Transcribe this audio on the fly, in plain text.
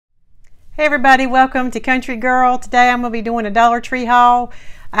Hey everybody, welcome to Country Girl. Today I'm going to be doing a Dollar Tree haul.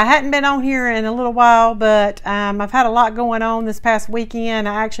 I hadn't been on here in a little while, but I've had a lot going on this past weekend.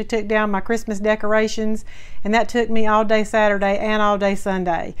 I actually took down my Christmas decorations, and that took me all day Saturday and all day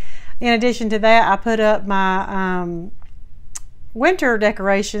Sunday. In addition to that, I put up my winter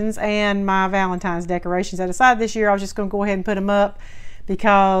decorations and my Valentine's decorations. I decided this year I was just going to go ahead and put them up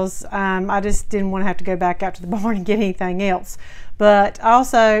because I just didn't want to have to go back out to the barn and get anything else. But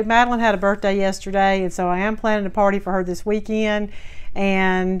also, Madeline had a birthday yesterday, and so I am planning a party for her this weekend.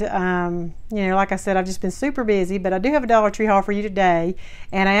 And you know, like I said, I've just been super busy, but I do have a Dollar Tree haul for you today,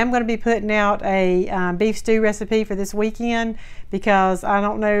 and I am going to be putting out a beef stew recipe for this weekend, because I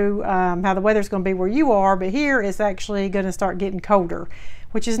don't know how the weather's going to be where you are, but here it's actually going to start getting colder,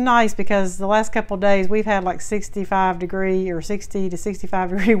 which is nice because the last couple of days we've had like 65 degree or 60 to 65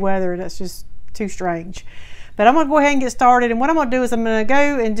 degree weather. That's just too strange. But I'm going to go ahead and get started, and what I'm going to do is I'm going to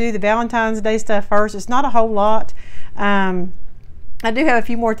go and do the Valentine's Day stuff first. It's not a whole lot. I do have a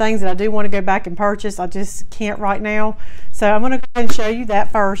few more things that I do want to go back and purchase. I just can't right now. So I'm going to go ahead and show you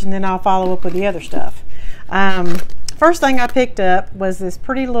that first, and then I'll follow up with the other stuff. First thing I picked up was this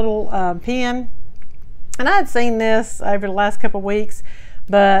pretty little pen, and I had seen this over the last couple of weeks,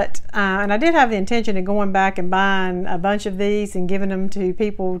 but and I did have the intention of going back and buying a bunch of these and giving them to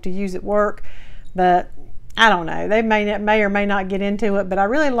people to use at work, but I don't know, they may or may not get into it. But I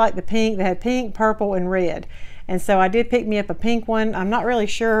really like the pink. They had pink, purple, and red, and so I did pick me up a pink one. I'm not really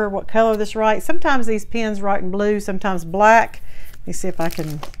sure what color this writes. Sometimes these pens write in blue, sometimes black. Let me see if I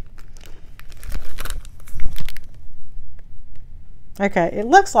can. Okay, it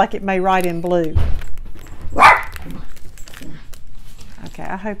looks like it may write in blue. Okay,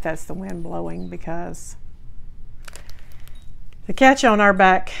 I hope that's the wind blowing, because the catch on our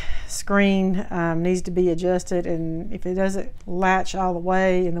back screen needs to be adjusted, and if it doesn't latch all the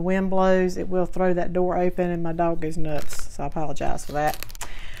way and the wind blows, it will throw that door open and my dog goes nuts, so I apologize for that.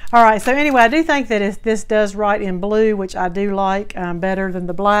 All right, so anyway, I do think that this does write in blue, which I do like better than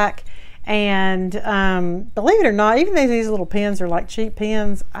the black. And believe it or not, even though these little pens are like cheap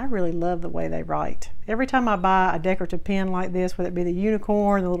pens, I really love the way they write. Every time I buy a decorative pen like this, whether it be the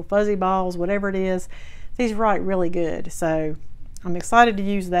unicorn, the little fuzzy balls, whatever it is, these write really good. So I'm excited to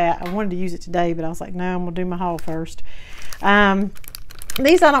use that. I wanted to use it today, but I was like, no, I'm gonna do my haul first.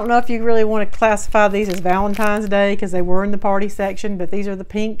 These, I don't know if you really want to classify these as Valentine's Day, because they were in the party section, but these are the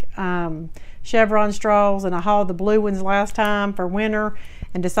pink chevron straws, and I hauled the blue ones last time for winter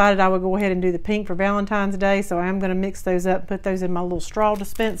and decided I would go ahead and do the pink for Valentine's Day, so I am going to mix those up, put those in my little straw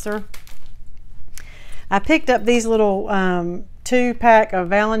dispenser. I picked up these little 2-pack of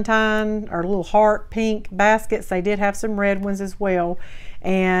Valentine, or little heart pink baskets. They did have some red ones as well,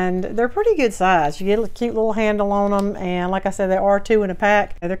 and they're pretty good size. You get a cute little handle on them, and like I said, they are 2 in a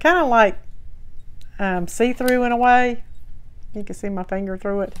pack. They're kind of like see-through in a way. You can see my finger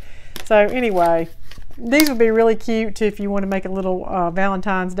through it. So anyway, these would be really cute too if you want to make a little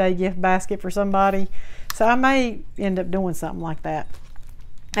Valentine's Day gift basket for somebody. So I may end up doing something like that.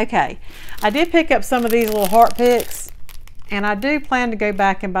 Okay, I did pick up some of these little heart picks, and I do plan to go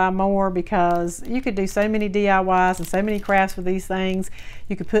back and buy more, because you could do so many DIYs and so many crafts with these things.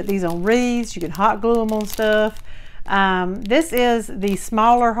 You could put these on wreaths, you can hot glue them on stuff. This is the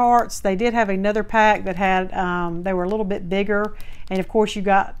smaller hearts. They did have another pack that had they were a little bit bigger, and of course you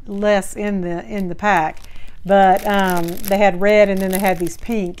got less in the pack, but they had red, and then they had these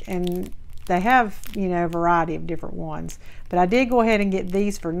pink, and they have, you know, a variety of different ones. But I did go ahead and get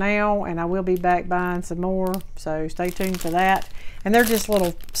these for now, and I will be back buying some more, so stay tuned for that. And they're just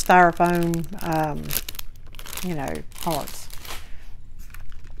little styrofoam you know, hearts.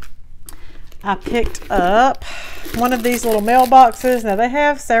 I picked up one of these little mailboxes. Now they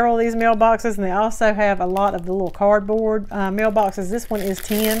have several of these mailboxes, and they also have a lot of the little cardboard mailboxes. This one is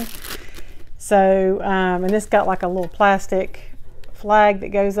 10. So, and this got like a little plastic flag that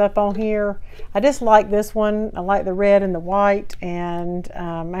goes up on here. I just like this one. I like the red and the white, and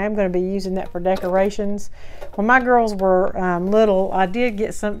I am going to be using that for decorations. When my girls were little, I did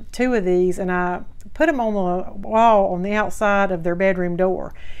get 2 of these, and I put them on the wall on the outside of their bedroom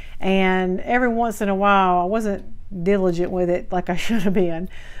door. And every once in a while, I wasn't diligent with it like I should have been,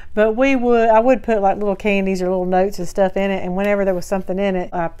 but I would put like little candies or little notes and stuff in it, and whenever there was something in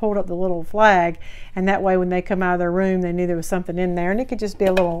it, I pulled up the little flag, and that way when they come out of their room, they knew there was something in there. And it could just be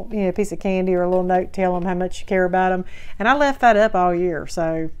a little, you know, piece of candy or a little note, tell them how much you care about them. And I left that up all year,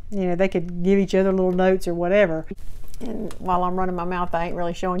 so you know, they could give each other little notes or whatever. And while I'm running my mouth, I ain't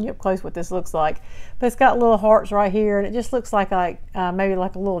really showing you up close what this looks like. But it's got little hearts right here, and it just looks like maybe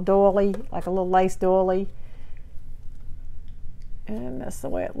like a little doily, like a little lace doily. And that's the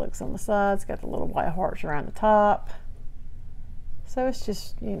way it looks on the side. It's got the little white hearts around the top. So it's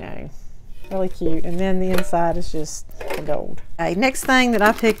just, you know, really cute. And then the inside is just the gold. Okay, next thing that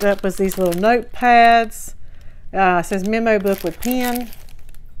I picked up was these little notepads. It says memo book with pen.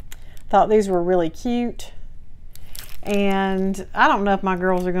 Thought these were really cute. And I don't know if my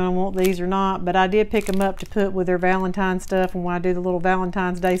girls are going to want these or not, but I did pick them up to put with their Valentine stuff and when I do the little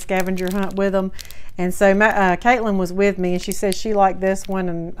Valentine's Day scavenger hunt with them. And so Caitlin was with me and she says she liked this one,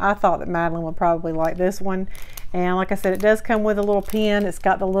 and I thought that Madeline would probably like this one. And like I said, it does come with a little pen. It's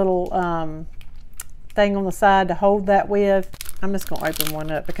got the little thing on the side to hold that with. I'm just going to open one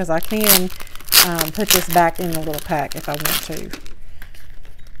up because I can put this back in the little pack if I want to.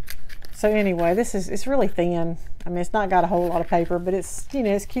 So anyway, it's really thin. I mean, it's not got a whole lot of paper, but it's, you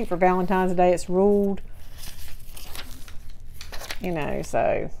know, it's cute for Valentine's Day. It's ruled, you know,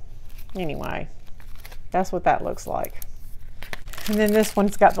 so anyway, that's what that looks like. And then this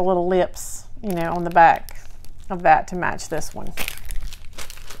one's got the little lips, you know, on the back of that to match this one.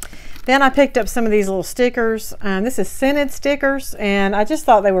 Then I picked up some of these little stickers. This is scented stickers, and I just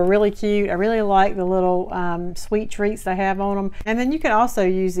thought they were really cute. I really like the little sweet treats they have on them. And then you can also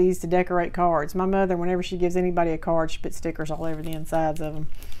use these to decorate cards. My mother, whenever she gives anybody a card, she puts stickers all over the insides of them.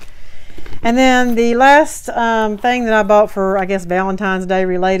 And then the last thing that I bought for, I guess, Valentine's Day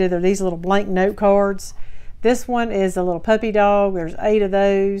related are these little blank note cards. This one is a little puppy dog. There's 8 of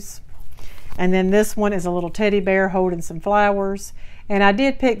those. And then this one is a little teddy bear holding some flowers. And I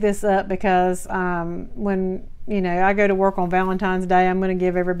did pick this up because when, you know, I go to work on Valentine's Day, I'm going to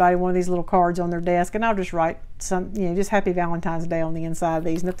give everybody one of these little cards on their desk, and I'll just write some, you know, just Happy Valentine's Day on the inside of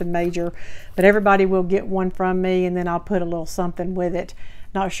these, nothing major, but everybody will get one from me, and then I'll put a little something with it.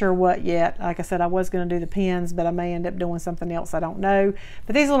 Not sure what yet. Like I said, I was going to do the pins, but I may end up doing something else. I don't know.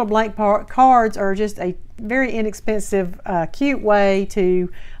 But these little blank cards are just a very inexpensive, cute way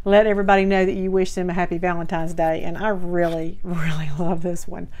to let everybody know that you wish them a happy Valentine's Day. And I really, really love this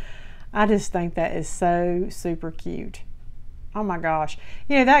one. I just think that is so super cute. Oh my gosh.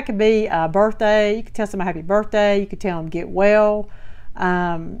 You know, that could be a birthday. You could tell someone happy birthday. You could tell them get well.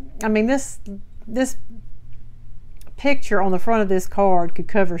 I mean, this picture on the front of this card could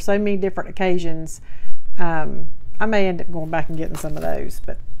cover so many different occasions. I may end up going back and getting some of those,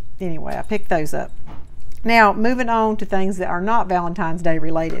 but anyway, I picked those up. Now, moving on to things that are not Valentine's Day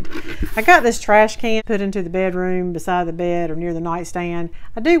related. I got this trash can put into the bedroom beside the bed or near the nightstand.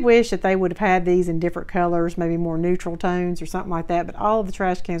 I do wish that they would have had these in different colors, maybe more neutral tones or something like that, but all of the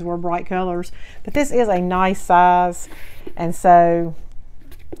trash cans were bright colors. But this is a nice size, and so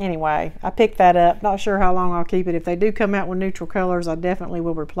anyway, I picked that up. Not sure how long I'll keep it. If they do come out with neutral colors, I definitely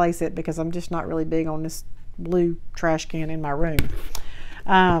will replace it because I'm just not really big on this blue trash can in my room.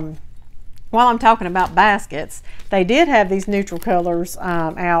 While I'm talking about baskets, they did have these neutral colors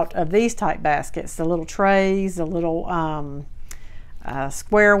out of these type baskets. The little trays, the little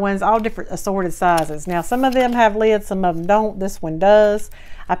square ones, all different assorted sizes. Now, some of them have lids, some of them don't. This one does.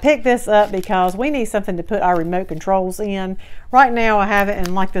 I picked this up because we need something to put our remote controls in. Right now I have it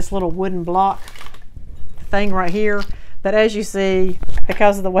in like this little wooden block thing right here, but as you see,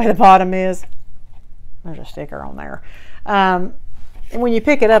 because of the way the bottom is, there's a sticker on there. And when you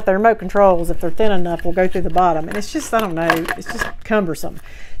pick it up, the remote controls, if they're thin enough, will go through the bottom, and it's just, I don't know, it's just cumbersome.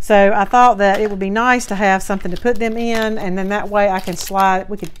 So I thought that it would be nice to have something to put them in, and then that way I can slide,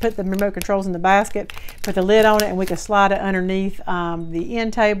 we could put the remote controls in the basket, put the lid on it, and we could slide it underneath the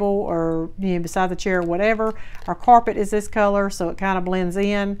end table or, you know, beside the chair or whatever. Our carpet is this color, so it kind of blends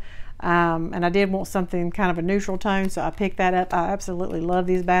in. And I did want something kind of a neutral tone, so I picked that up. I absolutely love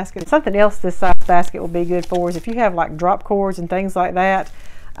these baskets. Something else this size basket will be good for is if you have like drop cords and things like that,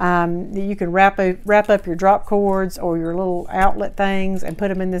 you can wrap up your drop cords or your little outlet things and put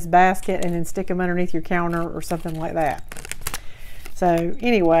them in this basket and then stick them underneath your counter or something like that. So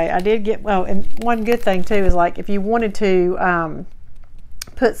anyway, I did get, well, and one good thing too is like if you wanted to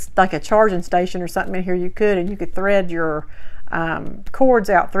put like a charging station or something in here, you could, and you could thread your cords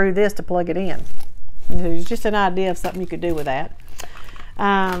out through this to plug it in. It's just an idea of something you could do with that.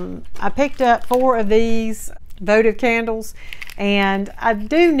 I picked up 4 of these votive candles, and I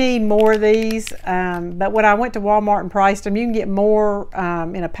do need more of these, but when I went to Walmart and priced them, you can get more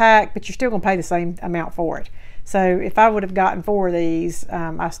in a pack, but you're still going to pay the same amount for it. So if I would have gotten 4 of these,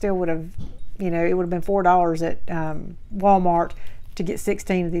 I still would have, you know, it would have been $4 at Walmart to get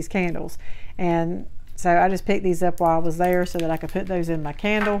 16 of these candles. And so I just picked these up while I was there so that I could put those in my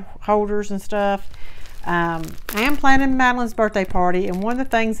candle holders and stuff. I am planning Madeline's birthday party, and one of the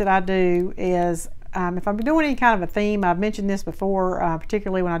things that I do is if I'm doing any kind of a theme, I've mentioned this before,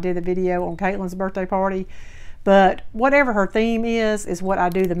 particularly when I did the video on Caitlin's birthday party, But whatever her theme is what I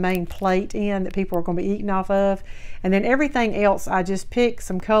do the main plate in that people are going to be eating off of. And then everything else, I just pick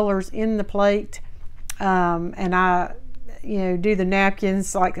some colors in the plate, and I do the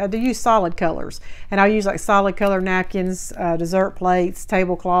napkins. Like I do use solid colors, and I use like solid color napkins, dessert plates,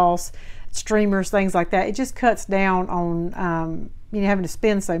 tablecloths, streamers, things like that. It just cuts down on having to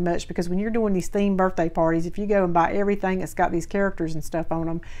spend so much, because when you're doing these themed birthday parties, if you go and buy everything that's got these characters and stuff on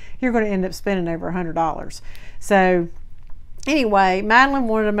them, you're going to end up spending over $100. So anyway, Madeline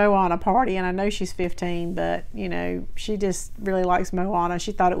wanted a Moana party, and I know she's 15, but she just really likes Moana.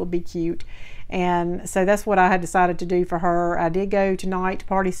 She thought it would be cute, and so that's what I had decided to do for her. I did go tonight to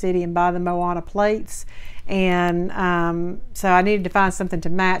Party City and buy the Moana plates, and so I needed to find something to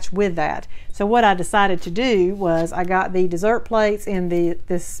match with that. So what I decided to do was I got the dessert plates in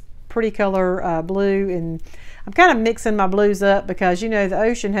this pretty color blue, and I'm kind of mixing my blues up because the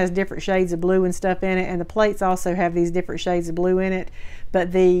ocean has different shades of blue and stuff in it, and the plates also have these different shades of blue in it.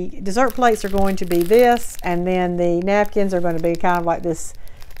 But the dessert plates are going to be this, and then the napkins are going to be kind of like this.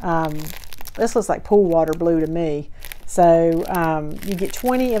 This looks like pool water blue to me. So you get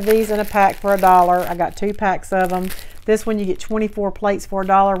 20 of these in a pack for $1. I got 2 packs of them. This one you get 24 plates for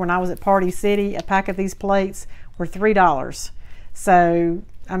 $1. When I was at Party City, a pack of these plates were $3. So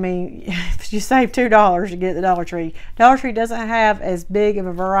I mean, if you save $2, you get at the Dollar Tree. Dollar Tree doesn't have as big of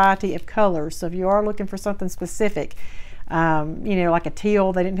a variety of colors, so if you are looking for something specific, like a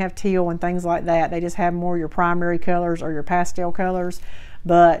teal, they didn't have teal and things like that. They just have more your primary colors or your pastel colors.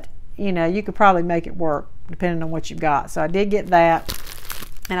 But you could probably make it work depending on what you've got. So I did get that,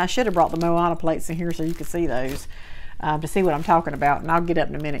 and I should have brought the Moana plates in here so you could see those, to see what I'm talking about. And I'll get up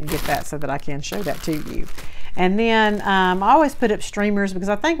in a minute and get that so that I can show that to you. And then I always put up streamers, because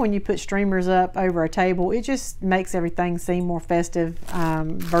I think when you put streamers up over a table, it just makes everything seem more festive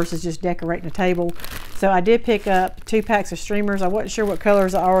versus just decorating a table. So I did pick up 2 packs of streamers. I wasn't sure what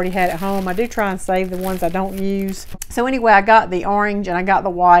colors I already had at home. I do try and save the ones I don't use. So anyway, I got the orange and I got the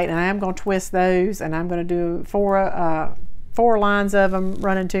white, and I am going to twist those, and I'm going to do 4 lines of them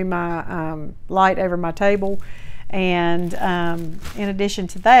running to my light over my table. And in addition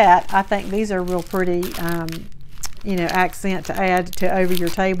to that, I think these are real pretty, accent to add to over your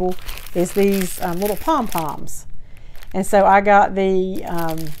table, is these little pom-poms. And so I got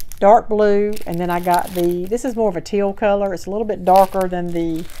the dark blue, and then I got this is more of a teal color. It's a little bit darker than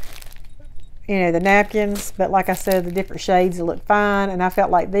the napkins, but like I said, the different shades look fine, and I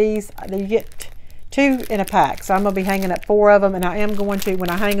felt like you get 2 in a pack. So I'm going to be hanging up 4 of them, and I am going to, when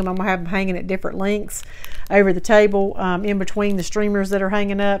I hang them, I'm going to have them hanging at different lengths over the table, in between the streamers that are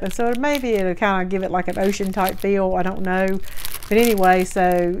hanging up. And so maybe it'll kind of give it like an ocean type feel, I don't know. But anyway,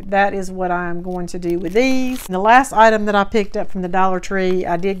 so that is what I'm going to do with these. And the last item that I picked up from the Dollar Tree,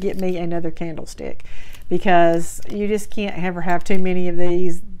 I did get me another candlestick, because you just can't ever have too many of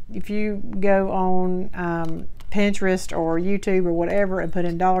these. If you go on Pinterest or YouTube or whatever and put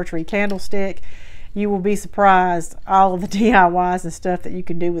in Dollar Tree candlestick, you will be surprised all of the DIYs and stuff that you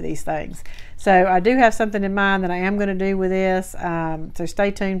can do with these things. So I do have something in mind that I am going to do with this, so stay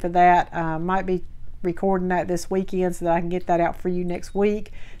tuned for that. Might be recording that this weekend so that I can get that out for you next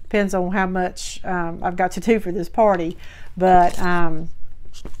week. Depends on how much I've got to do for this party. But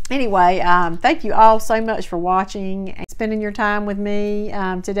anyway, thank you all so much for watching and spending your time with me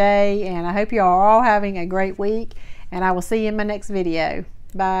today, and I hope you are all having a great week, and I will see you in my next video.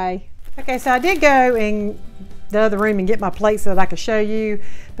 Bye. Okay, so I did go in the other room and get my plates so that I could show you,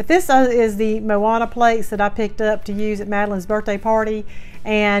 but this is the Moana plates that I picked up to use at Madeline's birthday party,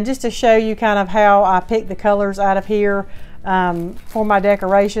 and just to show you kind of how I picked the colors out of here for my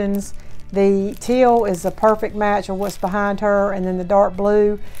decorations. The teal is a perfect match of what's behind her, and then the dark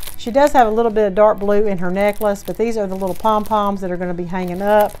blue. She does have a little bit of dark blue in her necklace, but these are the little pom-poms that are going to be hanging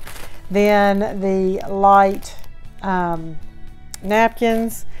up. Then the light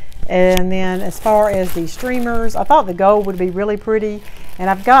napkins. And then as far as the streamers, I thought the gold would be really pretty, and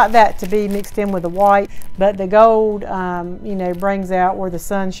I've got that to be mixed in with the white, but the gold brings out where the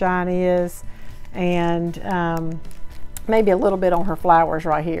sunshine is, and maybe a little bit on her flowers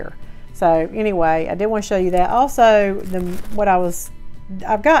right here. So anyway, I did want to show you that. Also,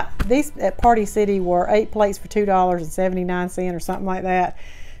 I've got these at Party City were 8 plates for $2.79 or something like that.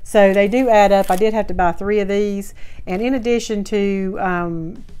 So they do add up. I did have to buy 3 of these, and in addition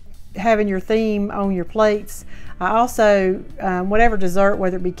to having your theme on your plates, I also, whatever dessert,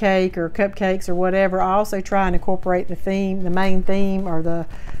 whether it be cake or cupcakes or whatever, I also try and incorporate the theme, the main theme or the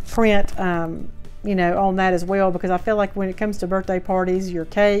print, on that as well, because I feel like when it comes to birthday parties, your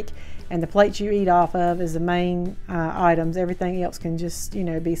cake and the plates you eat off of is the main items. Everything else can just,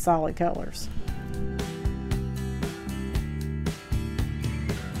 be solid colors.